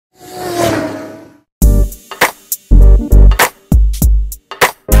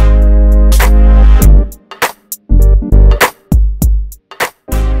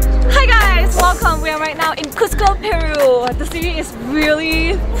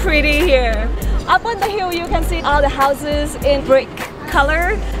pretty here. Up on the hill you can see all the houses in brick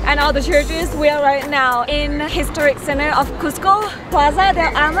color and all the churches. We are right now in historic center of Cusco, Plaza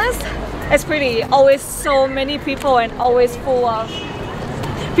del Armas. It's pretty. Always so many people and always full of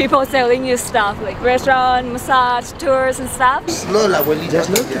people selling you stuff like restaurant, massage, tours and stuff.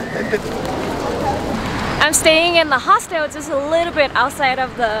 I'm staying in the hostel just a little bit outside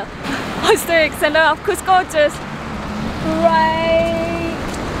of the historic center of Cusco, just right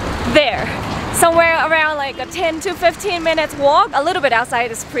there. Somewhere around like a 10 to 15 minutes walk. A little bit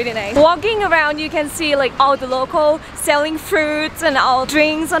outside is pretty nice. Walking around you can see like all the local selling fruits and all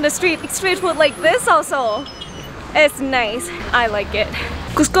drinks on the street. Street food like this also. It's nice. I like it.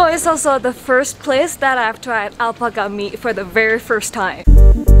 Cusco is also the first place that I've tried alpaca meat for the very first time.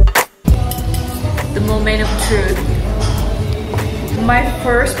 The moment of truth. My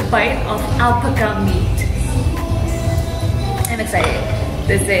first bite of alpaca meat. I'm excited.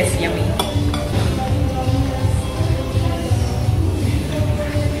 This is yummy.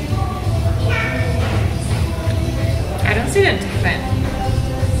 I don't see the difference.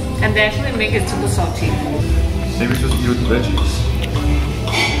 And they actually make it super salty. Maybe it's just eat with the veggies.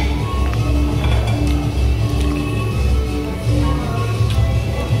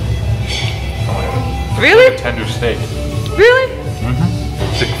 Really? Like a tender steak. Really? Mm-hmm.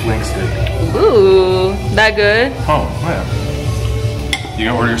 Thick flank steak. Ooh, that good? Oh, man. You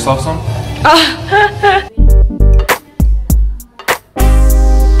gonna order yourself some?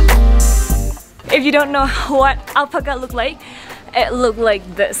 If you don't know what alpaca look like, it look like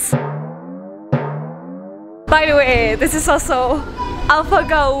this. By the way, this is also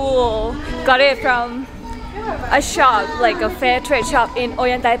alpaca wool. Got it from a shop, like a fair trade shop in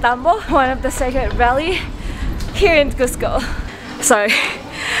Ollantaytambo, one of the sacred valley here in Cusco. Sorry,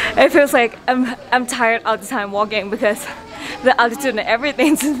 it feels like I'm tired all the time walking because the altitude and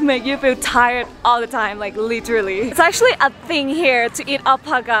everything just make you feel tired all the time, like literally. It's actually a thing here to eat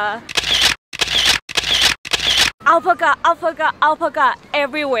alpaca. Alpaca, alpaca, alpaca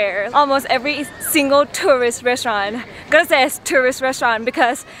everywhere. Almost every single tourist restaurant. Gonna say it's tourist restaurant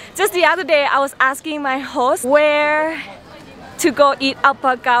because just the other day I was asking my host where to go eat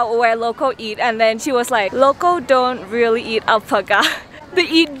alpaca or where local eat, and then she was like, local don't really eat alpaca. They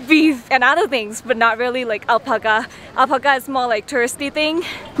eat beef and other things, but not really like alpaca. Alpaca is more like touristy thing.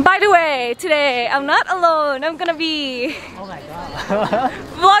 By the way, today I'm not alone. I'm gonna be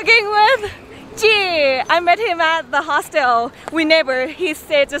vlogging with G. I met him at the hostel. We never. He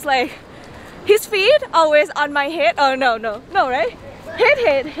said just like his feet always on my head. Oh no, right?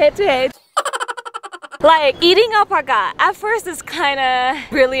 Head to head. Like eating alpaca. At first, it's kind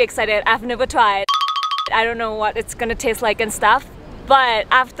of really excited. I've never tried. I don't know what it's gonna taste like and stuff. But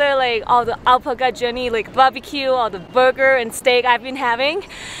after like all the alpaca journey, like barbecue, all the burger and steak I've been having,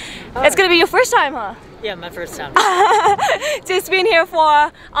 it's gonna be your first time, huh? Yeah, my first time. Just been here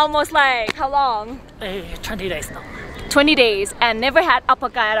for almost like how long? 20 days now. 20 days and never had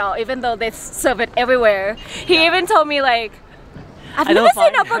alpaca at all, even though they serve it everywhere. He even told me like, I've never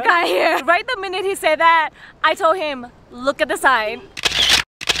seen alpaca here. Right the minute he said that, I told him, look at the sign.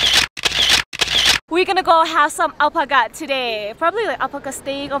 We're gonna go have some alpaca today. Probably like alpaca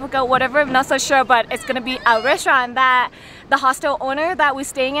steak, alpaca whatever, I'm not so sure, but it's gonna be a restaurant that the hostel owner that we're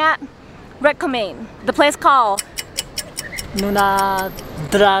staying at recommend. The place called Nuna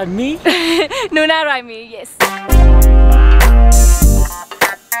Drami. Nuna Rami, yes.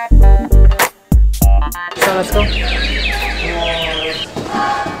 So let's go.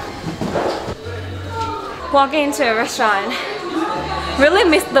 Walking into a restaurant. Really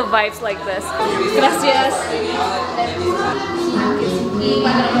miss the vibes like this. Gracias.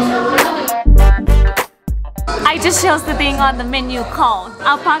 I just chose the thing on the menu called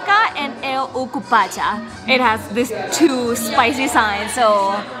Alpaca and El Ucupacha. It has these two spicy signs,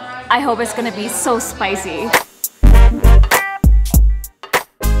 so I hope it's gonna be so spicy.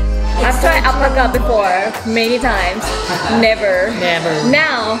 I've tried alpaca before, many times. Never.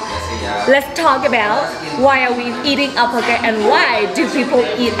 Now, let's talk about why are we eating alpaca and why do people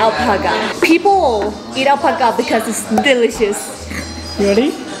eat alpaca? People eat alpaca because it's delicious.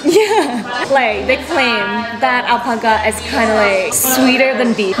 Really? Yeah. Like, they claim that alpaca is kind of like sweeter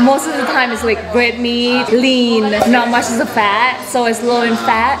than beef. Most of the time it's like red meat, lean, not much of the fat. So it's low in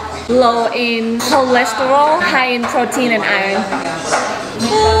fat, low in cholesterol, high in protein and iron.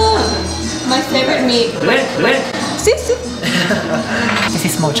 My favorite meat. Sí, sí. This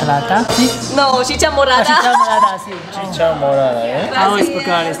is mozzarella. Sí. No, chicha morada. Chicha morada, sí. Chicha morada, eh? How is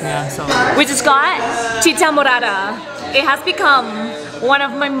Portuguese now? So We just got chicha morada. It has become one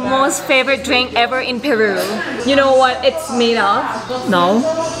of my most favorite drink ever in Peru. You know what it's made of? No.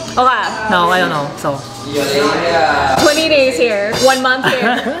 Okay. No, I don't know. So. 20 days here, 1 month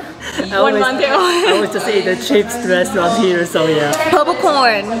here. 1 month here. I always just eat the cheapest restaurant here, so yeah. Purple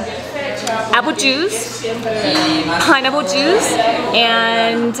corn, apple juice, pineapple juice,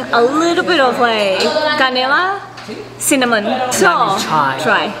 and a little bit of like canela, cinnamon. So,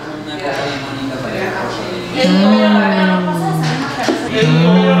 try.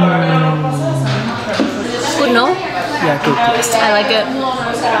 Good, no? Yeah, good. Yes. I like it.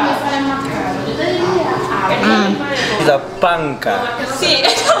 It's a panca. Sí.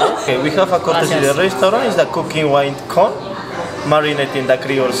 Okay, we have a courtesy the restaurant. It's the cooking white corn, marinated in the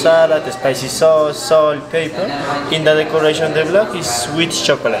Creole salad, spicy sauce, salt, pepper. In the decoration, the black is sweet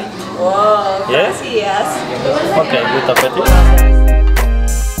chocolate. Wow. Yes? Yes. Okay, good appetite.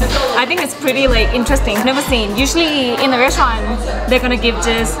 I think it's pretty like interesting. Never seen. Usually in a restaurant, they're gonna give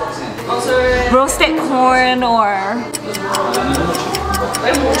just roasted corn or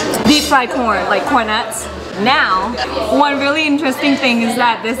deep fried corn, like corn nuts. Now, one really interesting thing is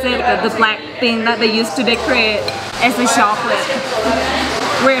that they said that the black thing that they used to decorate as the chocolate.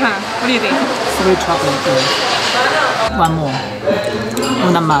 Weird, huh? What do you think? Sweet chocolate. Yeah. One more.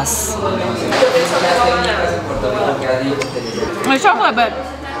 Una más. It's chocolate, but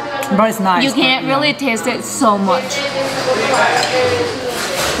it's nice. you can't really taste it so much.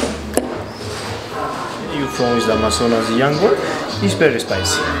 You from the Amazonas, the young one. It's very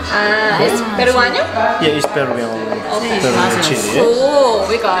spicy. It's Peruano? Yeah, it's Peruvian. Peruvian chili. Yeah? Oh,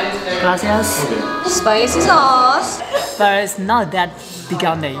 we got it. Gracias. Spicy sauce. But it's not that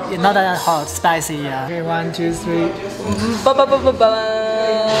picante. It's not that hot, spicy. Yeah. Okay, 1, 2, 3.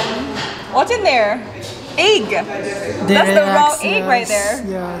 What's in there? Egg. That's the raw egg right there.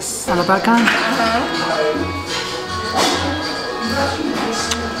 Yes. Alpaca.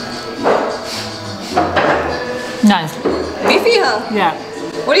 Nice. Beefy, huh? Yeah.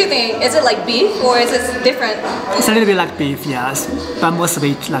 What do you think? Is it like beef or is it different? It's a little bit like beef, yes. But more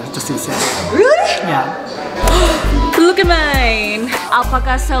sweet, like just you said. Really? Yeah. Look at mine!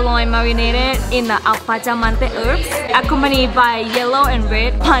 Alpaca sirloin marinated in the alpaca herbs, accompanied by yellow and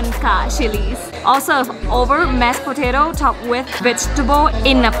red panca chilies. Also over mashed potato topped with vegetable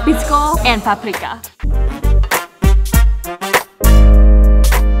in a pisco and paprika.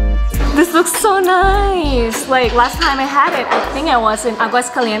 This looks so nice! Like last time I had it, I think I was in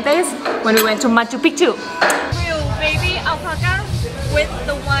Aguascalientes when we went to Machu Picchu. Real baby alpaca with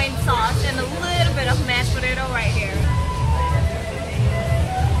the wine sauce and a little bit of mashed potato right here.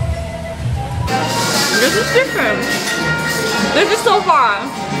 This is different. This is so far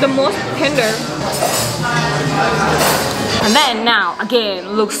the most tender. And then now,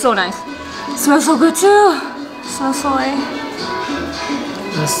 again, looks so nice. Smells so good too. Smells so like...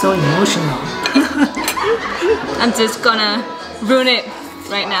 You're so emotional. I'm just gonna ruin it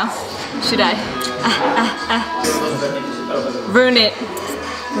right now. Should I? Ruin it.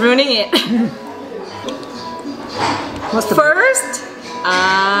 Ruining it. What's the First,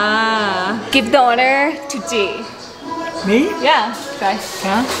 give the honor to G. Me? Yeah, try.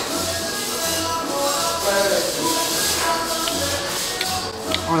 Yeah.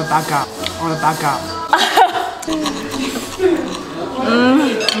 Alpaca.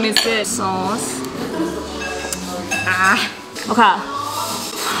 Miss it. Sauce. Okay.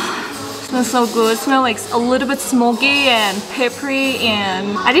 Smells so good. Smells like a little bit smoky and peppery,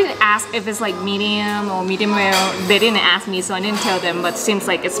 and I didn't ask if it's like medium or medium rare. They didn't ask me, so I didn't tell them, but seems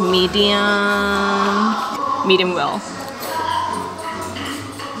like it's medium well.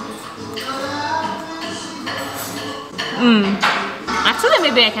 Actually,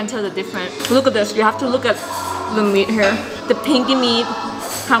 maybe I can tell the difference. Look at this. You have to look at the meat here. The pinky meat.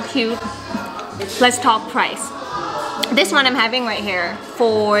 How cute. Let's talk price. This one I'm having right here,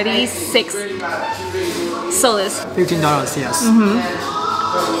 46 soles. $15, yes.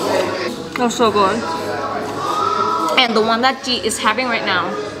 That's so good. And the one that G is having right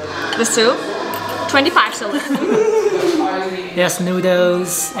now, the soup, 25 soles. Yes,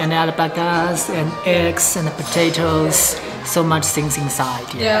 noodles and alpacas and eggs and potatoes. So much things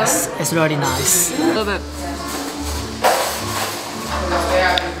inside. Yes, Yeah. it's really nice. Love it.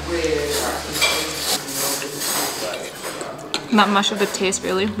 Not much of the taste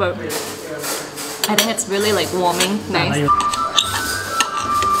really, but I think it's really like warming, nice.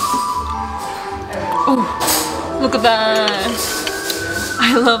 Oh, look at that!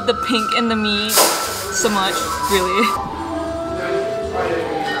 I love the pink and the meat so much, really.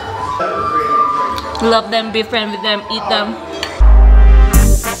 Love them, be friends with them, eat them.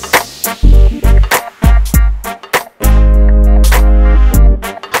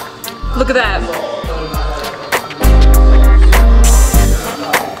 Look at that.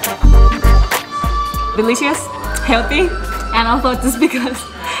 Delicious, healthy, and also just because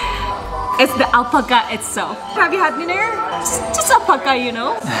it's the alpaca itself. Have you had dinner? Just alpaca, you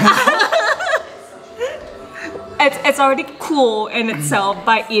know? It's already cool in itself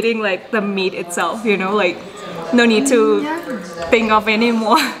by eating like the meat itself, you know, like no need to think of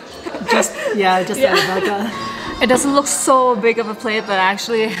anymore. Just alpaca. It doesn't look so big of a plate, but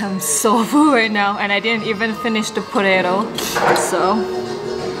actually I'm so full right now and I didn't even finish the potato. So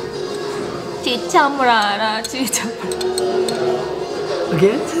chichamurara,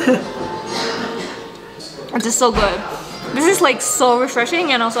 Again? it's just so good. This is like so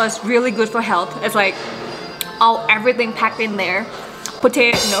refreshing and also it's really good for health. It's like everything packed in there.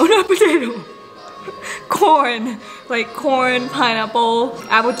 Potato, no, not potato. Corn, like corn, pineapple,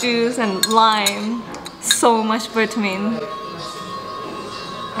 apple juice, and lime. So much vitamin.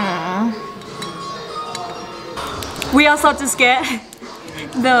 We also just get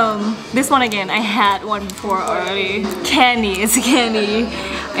this one again. I had one before already. Candy, it's candy,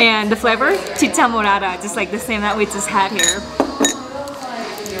 and the flavor chicha morada, just like the same that we just had here.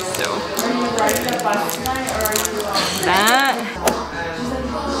 So that.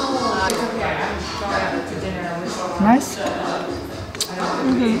 Nice.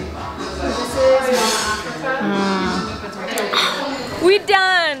 We're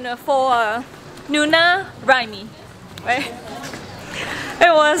done for Nuna Raimi, right?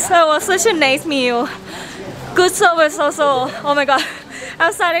 It was such a nice meal. Good service also. Oh my god,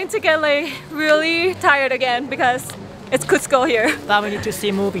 I'm starting to get like really tired again because it's Cusco here. But we need to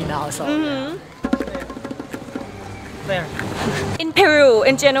see movie now, so. There. In Peru,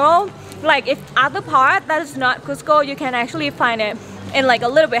 in general, like if other part that is not Cusco, you can actually find it in like a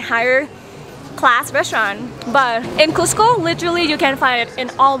little bit higher class restaurant, but in Cusco literally you can find it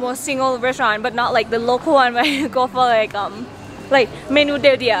in almost single restaurant, but not like the local one where you go for like menu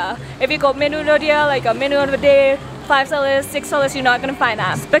del dia. If you go menu del dia, like a menu of the day, $5, $6, you're not gonna find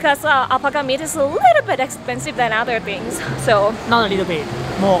that because alpaca meat is a little bit expensive than other things. So Not a little bit,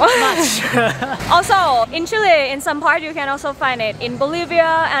 more, much. also in Chile, in some part you can also find it in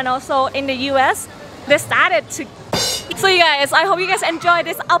Bolivia and also in the US. They started to. So you guys, I hope you guys enjoyed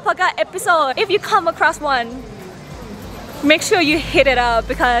this alpaca episode. If you come across one, make sure you hit it up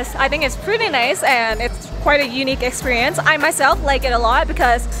because I think it's pretty nice and it's quite a unique experience. I myself like it a lot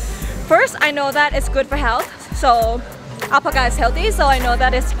because first I know that it's good for health. So alpaca is healthy, so I know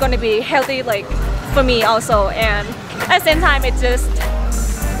that it's going to be healthy like for me also, and at the same time it's just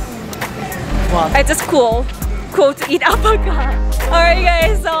cool to eat alpaca. Alright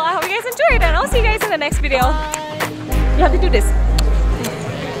guys, so I hope you guys enjoyed and I'll see you guys in the next video. You have to do this.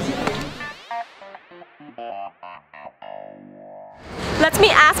 Let me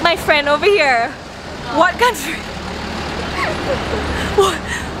ask my friend over here. What country?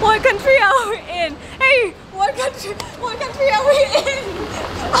 What country are we in? Hey, what country are we in?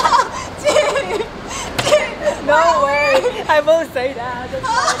 No way! I won't say that.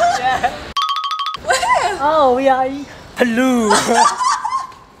 Oh, we are in Peru.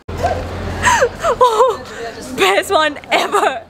 Oh, best one ever.